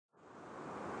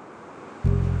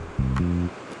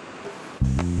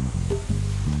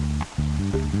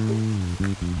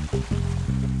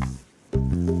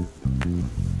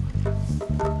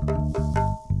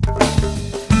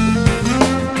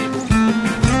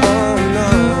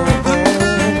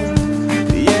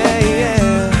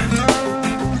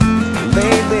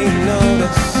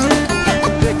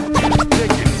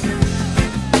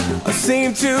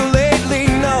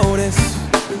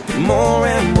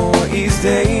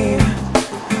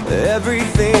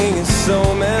Everything is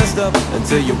so messed up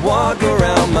until you walk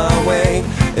around my way.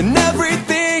 And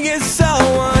everything is so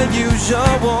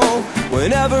unusual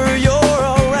whenever you're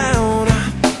around.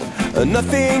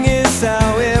 Nothing is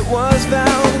how it was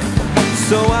found.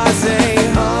 So I say,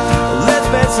 let's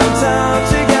spend some time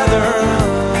together,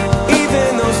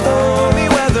 even though stormy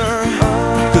weather.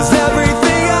 Cause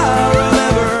everything I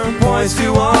remember points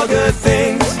to all good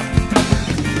things.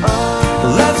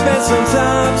 Let's spend some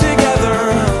time together,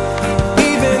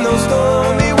 even though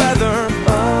stormy weather.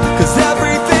 Cause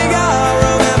everything I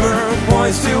remember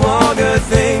points to all good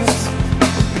things.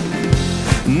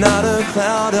 Not a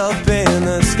cloud up in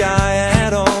the sky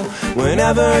at all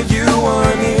whenever you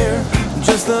are near.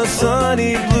 Just a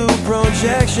sunny blue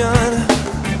projection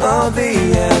of the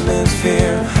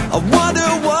atmosphere. I wonder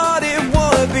what it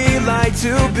would be like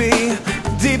to be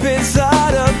deep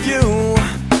inside of you.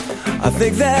 I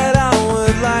think that I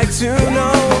would like to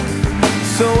know.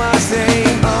 So I say,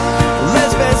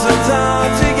 let's spend some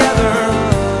time together,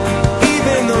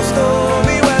 even though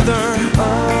stormy weather.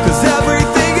 Cause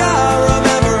everything I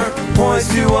remember points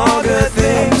to all good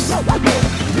things.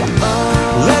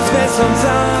 Let's spend some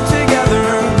time together,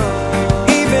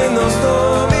 even though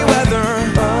stormy weather.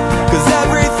 Cause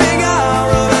everything I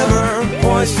remember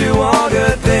points to all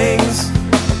good things.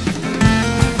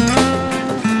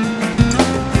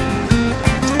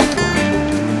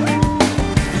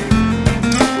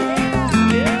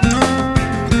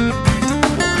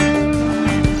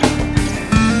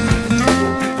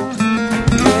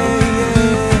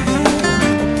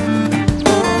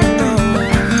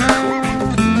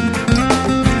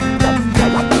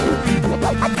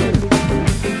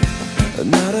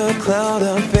 Not a cloud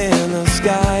up in the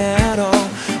sky at all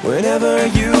whenever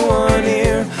you are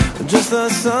near. Just a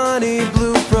sunny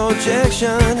blue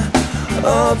projection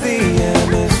of the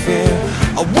atmosphere.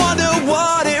 I wonder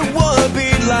what it would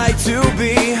be like to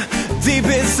be deep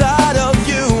inside of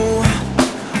you.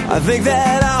 I think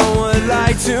that I would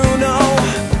like to know.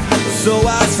 So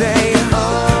I say,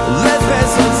 let's spend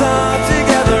some time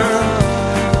together,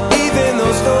 even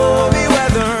though stormy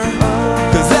weather.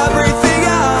 Cause everything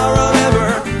I remember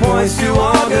points to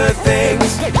all good things.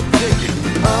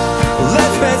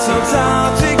 Let's spend some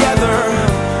time together,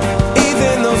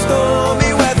 even though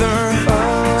stormy weather.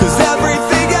 Cause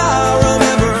everything I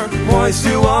remember points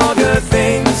to all good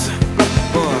things.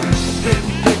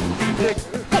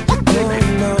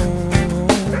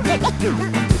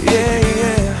 Yeah,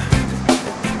 yeah.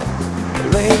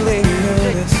 Lately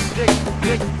notice,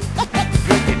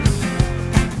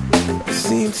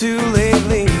 seem to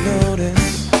lately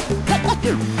notice.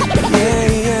 Yeah,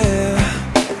 yeah.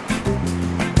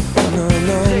 No,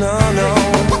 no, no, no.